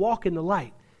walk in the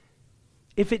light?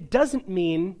 If it doesn't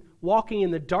mean walking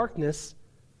in the darkness,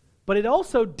 but it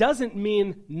also doesn't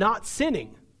mean not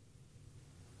sinning.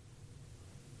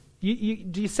 Do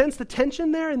you sense the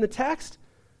tension there in the text?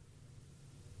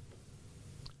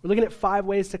 We're looking at 5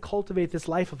 ways to cultivate this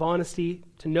life of honesty,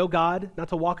 to know God, not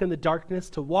to walk in the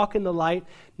darkness, to walk in the light,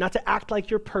 not to act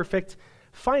like you're perfect.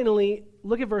 Finally,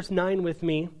 look at verse 9 with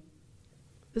me.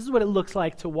 This is what it looks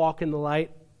like to walk in the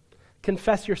light.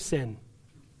 Confess your sin.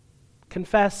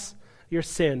 Confess your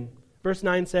sin. Verse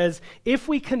 9 says, if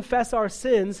we confess our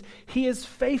sins, he is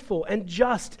faithful and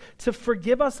just to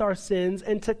forgive us our sins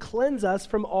and to cleanse us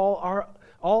from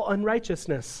all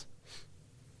unrighteousness.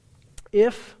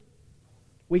 If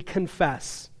we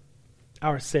confess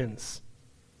our sins.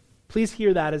 Please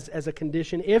hear that as a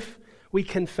condition. If we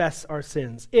confess our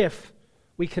sins. If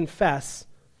we confess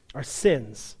our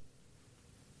sins.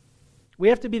 We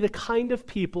have to be the kind of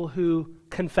people who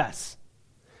confess.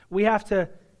 We have to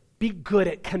be good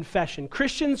at confession.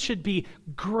 Christians should be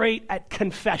great at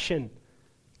confession.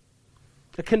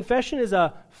 A confession is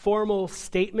a formal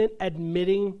statement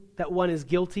admitting that one is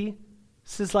guilty.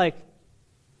 This is like,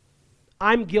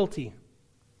 I'm guilty.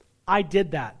 I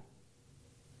did that.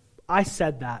 I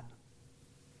said that.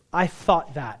 I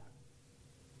thought that.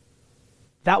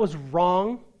 That was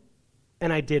wrong,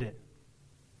 and I did it.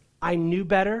 I knew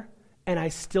better, and I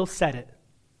still said it.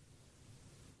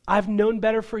 I've known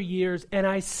better for years, and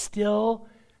I still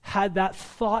had that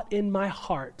thought in my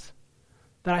heart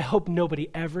that I hope nobody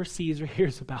ever sees or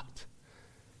hears about.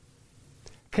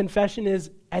 Confession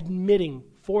is admitting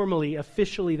formally,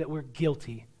 officially, that we're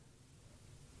guilty.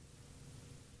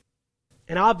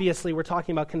 And obviously, we're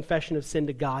talking about confession of sin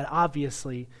to God,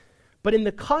 obviously. But in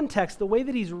the context, the way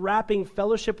that he's wrapping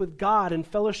fellowship with God and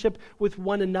fellowship with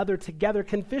one another together,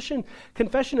 confession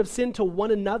of sin to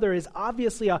one another is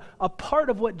obviously a part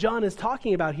of what John is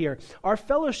talking about here. Our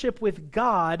fellowship with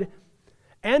God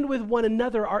and with one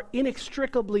another are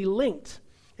inextricably linked.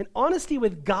 And honesty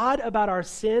with God about our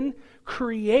sin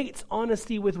creates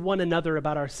honesty with one another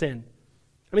about our sin.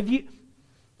 I mean,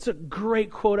 it's a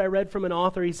great quote I read from an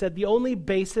author. He said, the only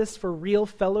basis for real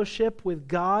fellowship with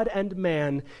God and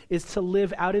man is to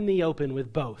live out in the open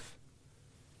with both.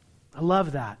 I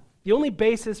love that. The only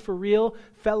basis for real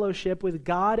fellowship with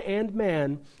God and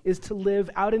man is to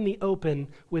live out in the open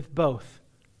with both.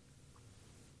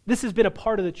 This has been a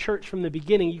part of the church from the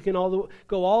beginning. You can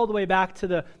go all the way back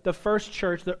to the first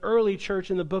church, the early church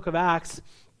in the book of Acts,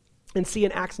 and see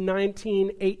in Acts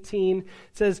 19:18, it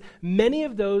says, many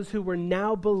of those who were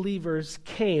now believers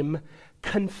came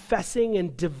confessing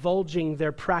and divulging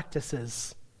their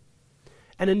practices.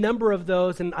 And a number of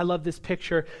those, and I love this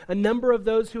picture, a number of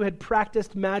those who had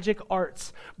practiced magic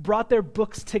arts brought their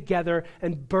books together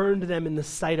and burned them in the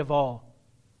sight of all.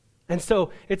 And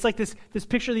so it's like this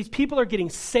picture, these people are getting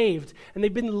saved, and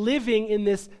they've been living in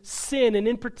this sin, and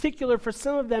in particular, for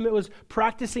some of them, it was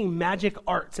practicing magic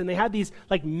arts, and they had these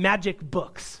like magic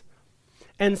books.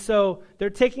 And so they're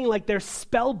taking like their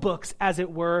spell books, as it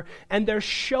were, and they're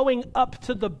showing up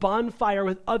to the bonfire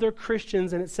with other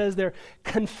Christians, and it says they're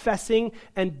confessing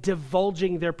and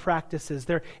divulging their practices.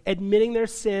 They're admitting their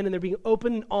sin, and they're being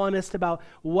open and honest about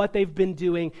what they've been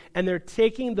doing, and they're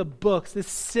taking the books, this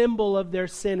symbol of their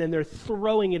sin, and they're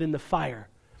throwing it in the fire.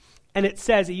 And it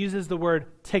uses the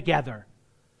word together.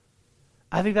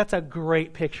 I think that's a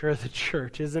great picture of the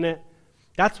church, isn't it?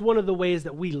 That's one of the ways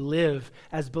that we live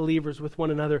as believers with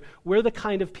one another. We're the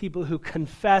kind of people who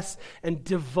confess and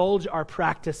divulge our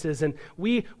practices, and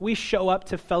we show up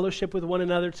to fellowship with one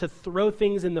another to throw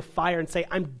things in the fire and say,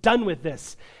 I'm done with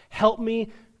this. Help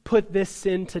me put this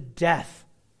sin to death.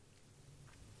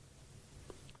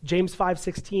 James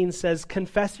 5:16 says,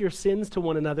 confess your sins to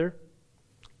one another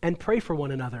and pray for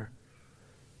one another.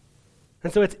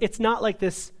 And so it's not like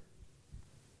this.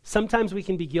 Sometimes we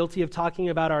can be guilty of talking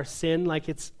about our sin like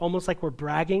it's almost like we're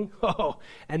bragging. Oh,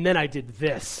 and then I did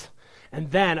this.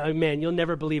 And then, oh man, you'll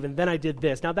never believe, and then I did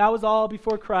this. Now that was all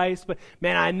before Christ, but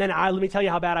man, let me tell you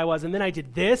how bad I was. And then I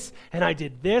did this, and I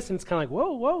did this, and it's kind of like,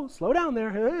 whoa, slow down there,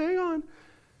 hang on.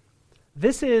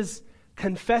 This is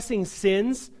confessing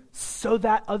sins so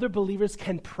that other believers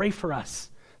can pray for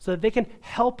us, so that they can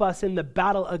help us in the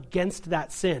battle against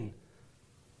that sin.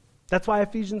 That's why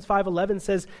Ephesians 5:11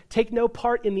 says, take no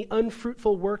part in the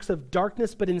unfruitful works of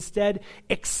darkness, but instead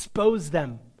expose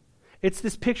them. It's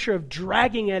this picture of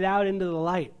dragging it out into the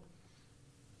light.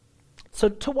 So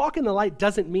to walk in the light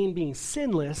doesn't mean being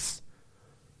sinless.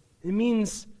 It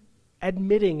means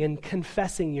admitting and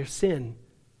confessing your sin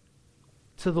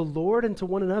to the Lord and to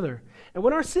one another. And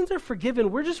when our sins are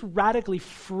forgiven, we're just radically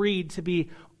freed to be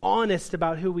honest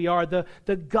about who we are. The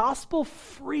gospel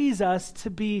frees us to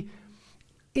be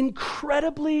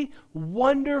incredibly,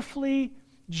 wonderfully,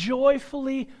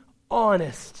 joyfully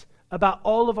honest about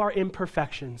all of our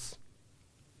imperfections.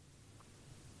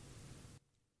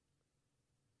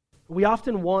 We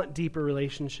often want deeper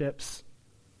relationships.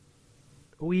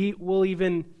 We will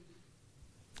even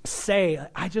say,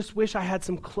 I just wish I had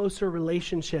some closer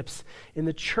relationships in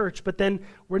the church, but then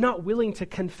we're not willing to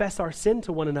confess our sin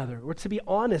to one another or to be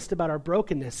honest about our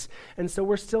brokenness. And so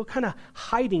we're still kind of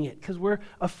hiding it because we're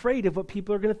afraid of what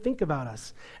people are going to think about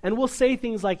us. And we'll say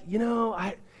things like,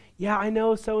 I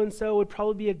know so-and-so would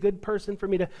probably be a good person for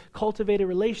me to cultivate a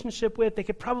relationship with. They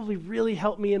could probably really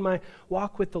help me in my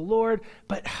walk with the Lord,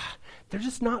 but they're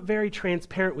just not very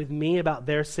transparent with me about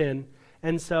their sin.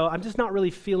 And so I'm just not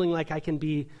really feeling like I can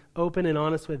be open and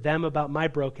honest with them about my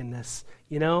brokenness,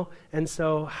 And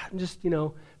so I'm just,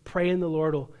 praying the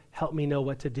Lord will help me know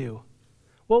what to do.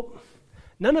 Well,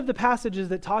 none of the passages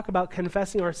that talk about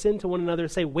confessing our sin to one another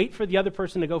say, wait for the other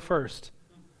person to go first.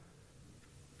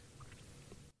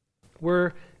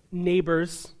 We're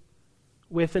neighbors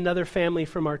with another family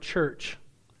from our church.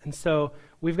 And so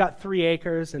we've got 3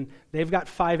 acres, and they've got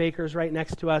 5 acres right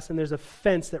next to us, and there's a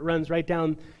fence that runs right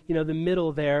down, the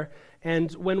middle there.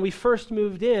 And when we first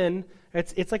moved in,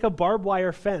 it's like a barbed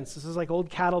wire fence. This is like old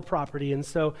cattle property. And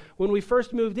so when we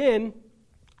first moved in,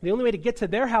 the only way to get to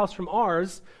their house from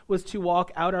ours was to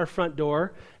walk out our front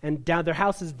door, and down. Their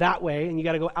house is that way, and you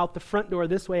got to go out the front door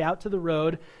this way, out to the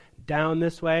road, down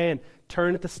this way, and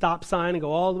turn at the stop sign and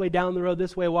go all the way down the road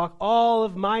this way, walk all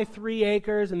of my 3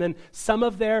 acres and then some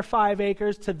of their 5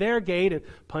 acres to their gate and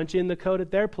punch in the code at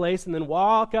their place and then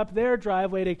walk up their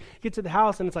driveway to get to the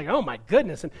house. And it's like, oh my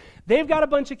goodness. And they've got a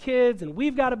bunch of kids and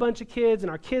we've got a bunch of kids and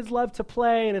our kids love to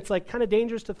play, and it's like kind of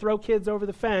dangerous to throw kids over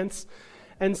the fence.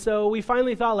 And so we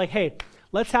finally thought like, hey,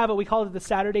 let's have it. We called it the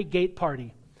Saturday Gate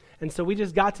Party. And so we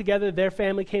just got together. Their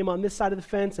family came on this side of the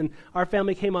fence, and our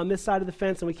family came on this side of the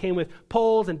fence, and we came with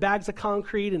poles and bags of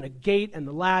concrete and a gate and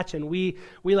the latch, and we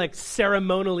like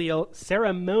ceremonially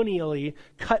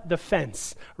cut the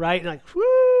fence, right? And like, woo,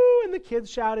 and the kids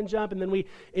shout and jump, and then we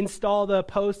install the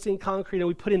posts in concrete, and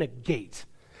we put in a gate.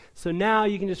 So now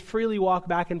you can just freely walk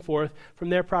back and forth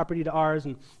from their property to ours,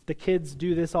 and the kids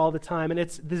do this all the time, and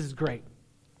this is great.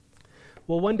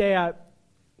 Well, one day I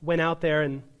went out there,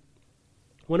 and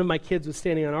one of my kids was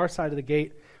standing on our side of the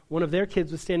gate. One of their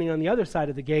kids was standing on the other side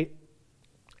of the gate.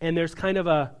 And there's kind of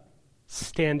a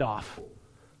standoff.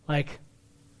 Like,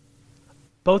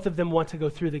 both of them want to go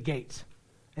through the gate.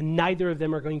 And neither of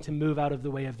them are going to move out of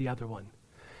the way of the other one.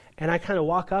 And I kind of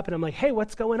walk up and I'm like, hey,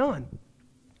 what's going on?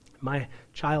 My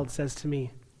child says to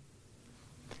me,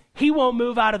 he won't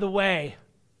move out of the way.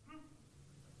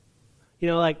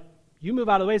 Like, you move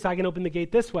out of the way so I can open the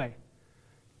gate this way.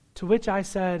 To which I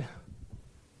said,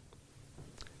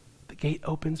 the gate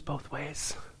opens both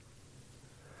ways.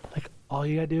 Like, all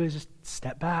you got to do is just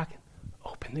step back and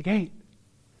open the gate.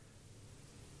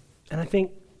 And I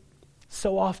think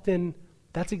so often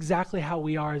that's exactly how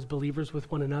we are as believers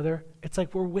with one another. It's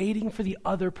like we're waiting for the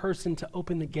other person to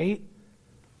open the gate.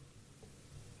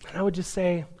 And I would just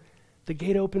say, the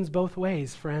gate opens both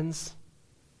ways, friends.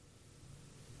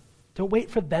 Don't wait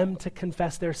for them to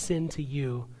confess their sin to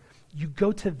you. You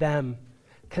go to them,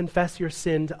 confess your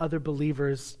sin to other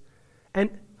believers. And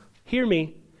hear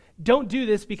me, don't do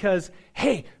this because,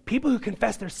 hey, people who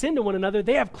confess their sin to one another,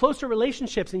 they have closer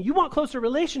relationships, and you want closer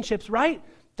relationships, right?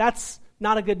 That's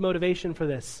not a good motivation for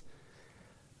this.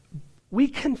 We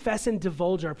confess and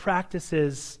divulge our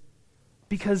practices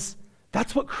because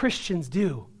that's what Christians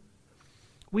do.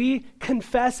 We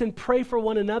confess and pray for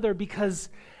one another because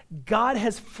God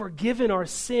has forgiven our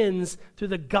sins through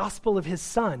the gospel of his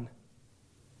Son.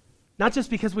 Not just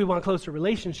because we want closer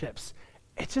relationships.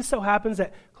 It just so happens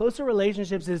that closer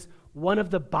relationships is one of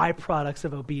the byproducts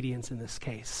of obedience in this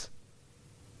case.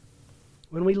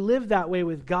 When we live that way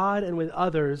with God and with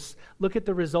others, look at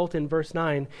the result in verse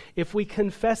 9. If we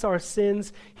confess our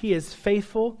sins, he is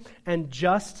faithful and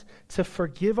just to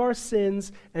forgive our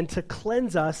sins and to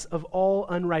cleanse us of all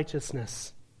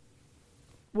unrighteousness.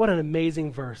 What an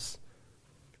amazing verse.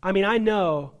 I mean, I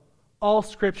know all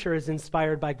Scripture is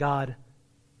inspired by God.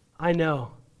 I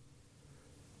know.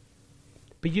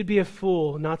 But you'd be a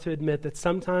fool not to admit that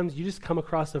sometimes you just come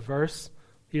across a verse,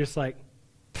 you're just like,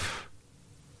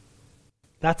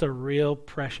 that's a real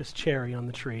precious cherry on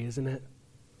the tree, isn't it?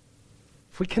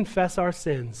 If we confess our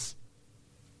sins,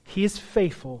 he is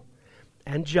faithful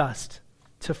and just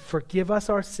to forgive us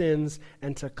our sins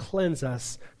and to cleanse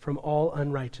us from all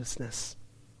unrighteousness.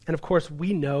 And of course,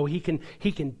 we know he can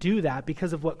do that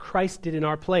because of what Christ did in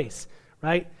our place,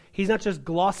 right? He's not just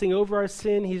glossing over our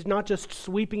sin. He's not just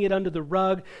sweeping it under the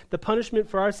rug. The punishment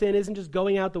for our sin isn't just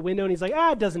going out the window and he's like,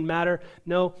 it doesn't matter.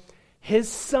 No, his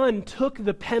Son took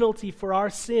the penalty for our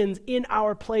sins in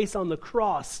our place on the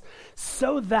cross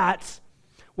so that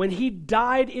When he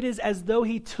died, it is as though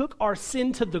he took our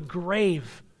sin to the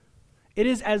grave. It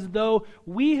is as though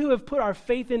we who have put our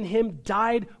faith in him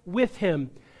died with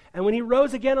him. And when he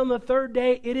rose again on the third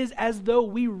day, it is as though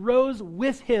we rose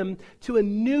with him to a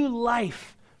new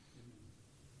life.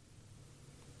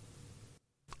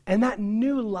 And that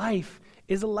new life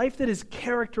is a life that is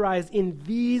characterized in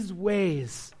these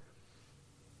ways.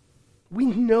 We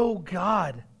know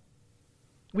God.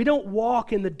 We don't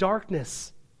walk in the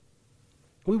darkness.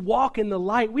 We walk in the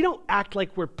light. We don't act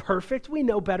like we're perfect. We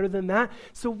know better than that.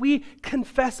 So we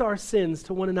confess our sins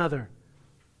to one another.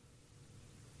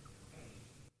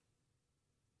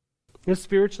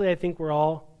 Spiritually, I think we're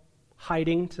all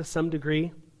hiding to some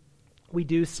degree. We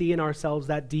do see in ourselves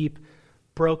that deep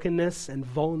brokenness and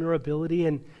vulnerability,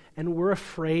 and we're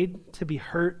afraid to be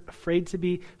hurt, afraid to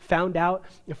be found out,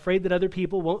 afraid that other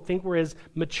people won't think we're as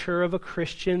mature of a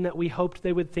Christian that we hoped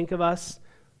they would think of us.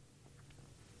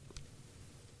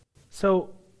 So,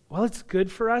 while it's good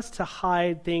for us to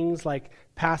hide things like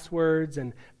passwords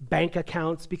and bank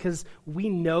accounts because we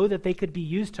know that they could be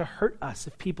used to hurt us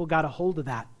if people got a hold of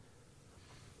that.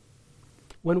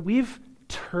 When we've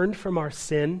turned from our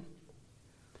sin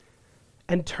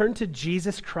and turned to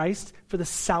Jesus Christ for the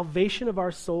salvation of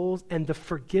our souls and the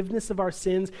forgiveness of our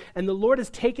sins, and the Lord has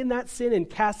taken that sin and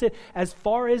cast it as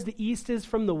far as the east is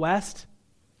from the west,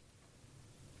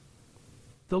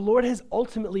 the Lord has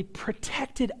ultimately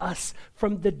protected us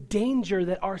from the danger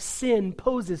that our sin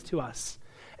poses to us.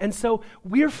 And so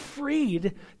we're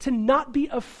freed to not be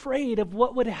afraid of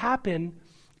what would happen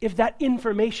if that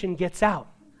information gets out.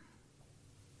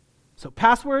 So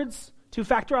passwords,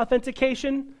 two-factor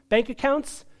authentication, bank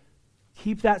accounts,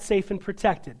 keep that safe and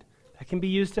protected. That can be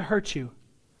used to hurt you.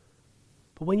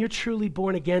 But when you're truly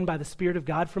born again by the Spirit of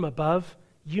God from above,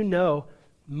 you know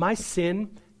my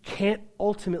sin can't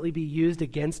ultimately be used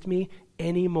against me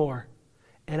anymore.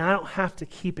 And I don't have to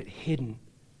keep it hidden.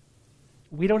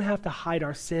 We don't have to hide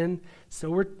our sin,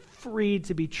 so we're free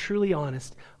to be truly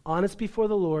honest before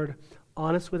the Lord,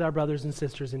 honest with our brothers and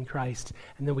sisters in Christ,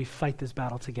 and then we fight this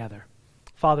battle together.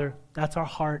 Father, that's our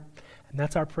heart, and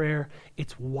that's our prayer.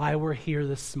 It's why we're here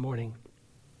this morning.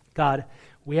 God,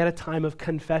 we had a time of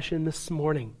confession this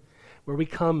morning where we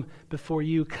come before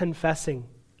you confessing.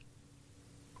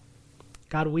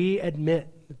 God, we admit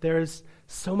that there's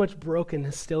so much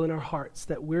brokenness still in our hearts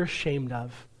that we're ashamed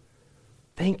of.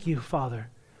 Thank you, Father,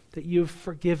 that you've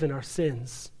forgiven our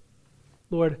sins.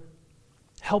 Lord,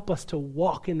 help us to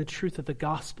walk in the truth of the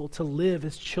gospel, to live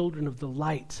as children of the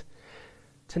light,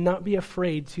 to not be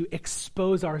afraid to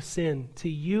expose our sin to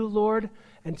you, Lord,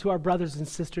 and to our brothers and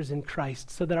sisters in Christ,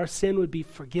 so that our sin would be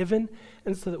forgiven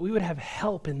and so that we would have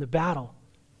help in the battle.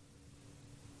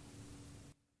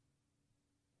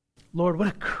 Lord,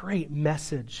 what a great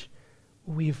message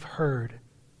we've heard.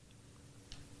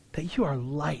 That you are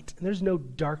light, and there's no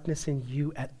darkness in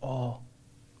you at all.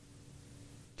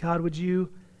 God, would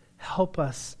you help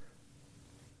us?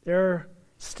 There are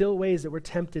still ways that we're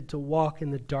tempted to walk in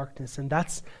the darkness, and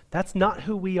that's not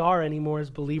who we are anymore as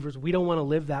believers. We don't want to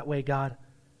live that way, God.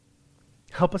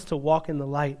 Help us to walk in the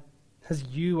light as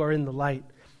you are in the light.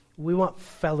 We want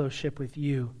fellowship with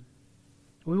you.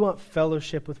 We want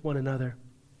fellowship with one another.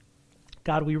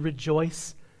 God, we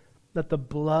rejoice that the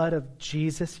blood of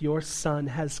Jesus, your Son,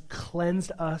 has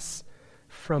cleansed us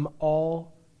from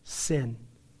all sin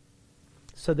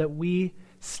so that we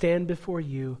stand before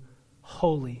you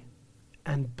holy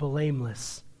and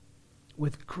blameless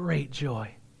with great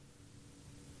joy.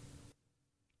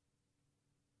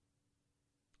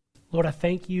 Lord, I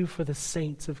thank you for the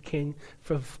saints of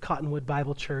Cottonwood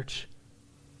Bible Church.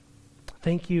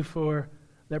 Thank you for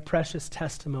their precious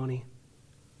testimony.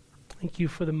 Thank you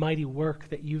for the mighty work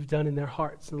that you've done in their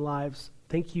hearts and lives.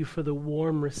 Thank you for the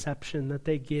warm reception that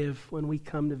they give when we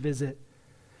come to visit.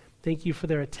 Thank you for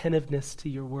their attentiveness to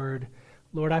your word.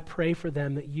 Lord, I pray for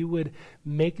them that you would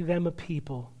make them a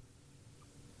people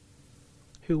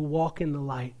who walk in the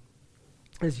light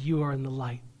as you are in the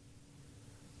light.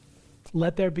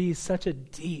 Let there be such a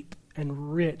deep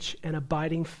and rich and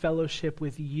abiding fellowship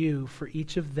with you for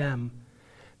each of them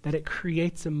that it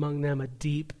creates among them a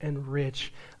deep and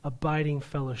rich, abiding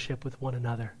fellowship with one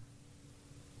another.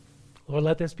 Lord,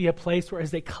 let this be a place where as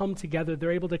they come together,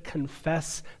 they're able to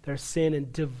confess their sin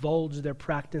and divulge their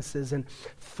practices and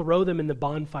throw them in the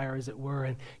bonfire, as it were,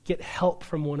 and get help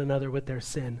from one another with their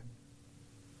sin.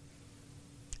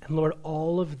 And Lord,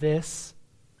 all of this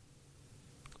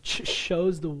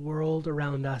shows the world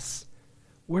around us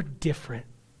we're different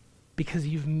because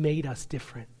you've made us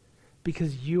different,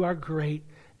 because you are great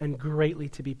and greatly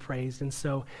to be praised. And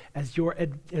so as your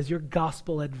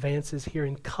gospel advances here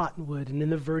in Cottonwood and in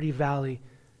the Verde Valley,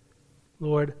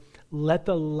 Lord, let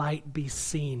the light be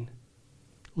seen.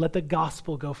 Let the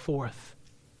gospel go forth.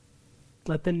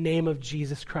 Let the name of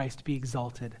Jesus Christ be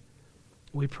exalted.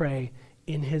 We pray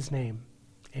in his name.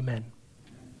 Amen.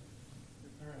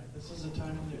 All right, this is a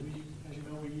time that we, as you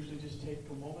know, we usually just take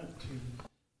a moment to